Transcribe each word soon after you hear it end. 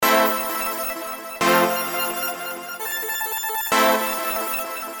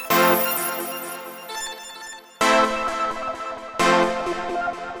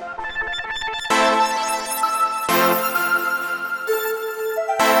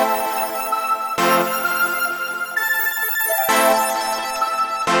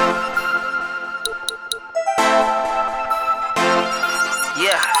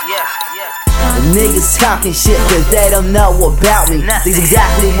Niggas talking shit but they don't know about me. That's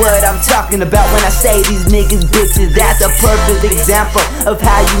exactly what I'm talking about when I say these niggas bitches. That's a perfect example of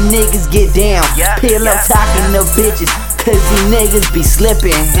how you niggas get down. Pillow talking to bitches, cause you niggas be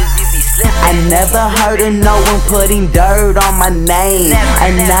slipping. I never heard of no one putting dirt on my name.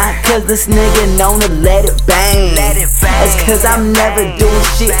 And not cause this nigga known to let it bang. It's cause I'm never doing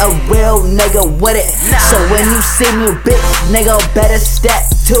shit, a real nigga with it. So when you see me, bitch, nigga, better step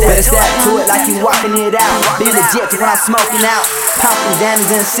to it. Better step to it like you walking it out. Be legit when I'm smoking out. Popping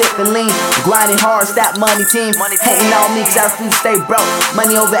Dannies and sipping lean. Grinding hard, stop money team. Hating on me cause I refuse to stay broke.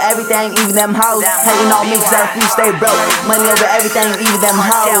 Money over everything, even them hoes. Hating on me cause I refuse to stay broke. Money over everything, even them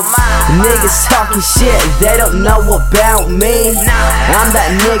hoes. Niggas talking shit, they don't know about me. I'm that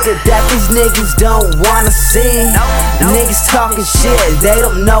nigga that these niggas don't wanna see. Niggas talking shit, they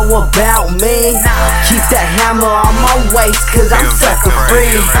don't know about me. Keep that hammer on my waist cause I'm sucker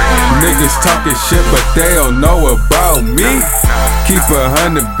free. Niggas talking shit but they don't know about me. Keep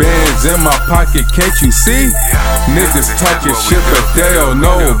 100 bands in my pocket, can't you see? Niggas talking shit but they don't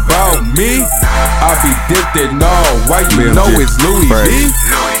know about me. I be dipped in all, why you know it's Louis V?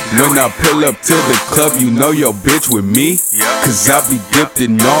 When I pull up to the club, you know your bitch with me. Cause I be dipped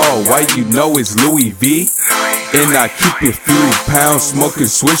in all, why you know it's Louis V? And I keep a few pounds smoking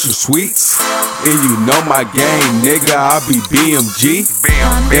Swisher sweets. And you know my game, nigga, I be BMG.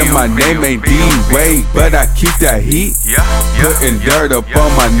 And my name ain't D-Wade, but I keep that heat. Putting dirt up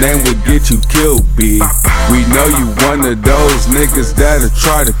on my name would get you killed, B. We know you one of those niggas that'll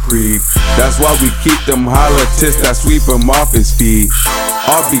try to creep. That's why we keep them holler tips that sweep him off his feet.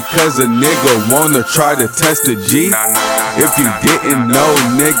 All because a nigga wanna try to test a G. If you didn't know,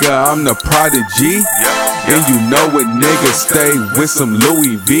 nigga, I'm the prodigy. And you know a nigga stay with some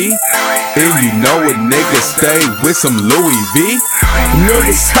Louis V. And you know a nigga stay with some Louis V.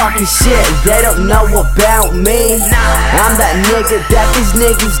 Niggas talking shit, they don't know about me. I'm that nigga that these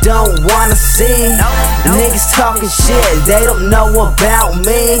niggas don't wanna see. Niggas talking shit, they don't know about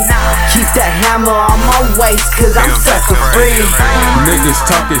me. Keep that hammer on my waist cause I'm sucker free. Niggas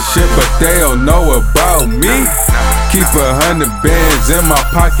talking shit but they don't know about me. Keep 100 bands in my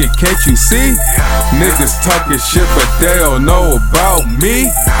pocket, can't you see? Niggas talking shit but they don't know about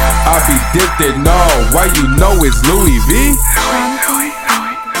me. I be dipped in all, why you know it's Louis V?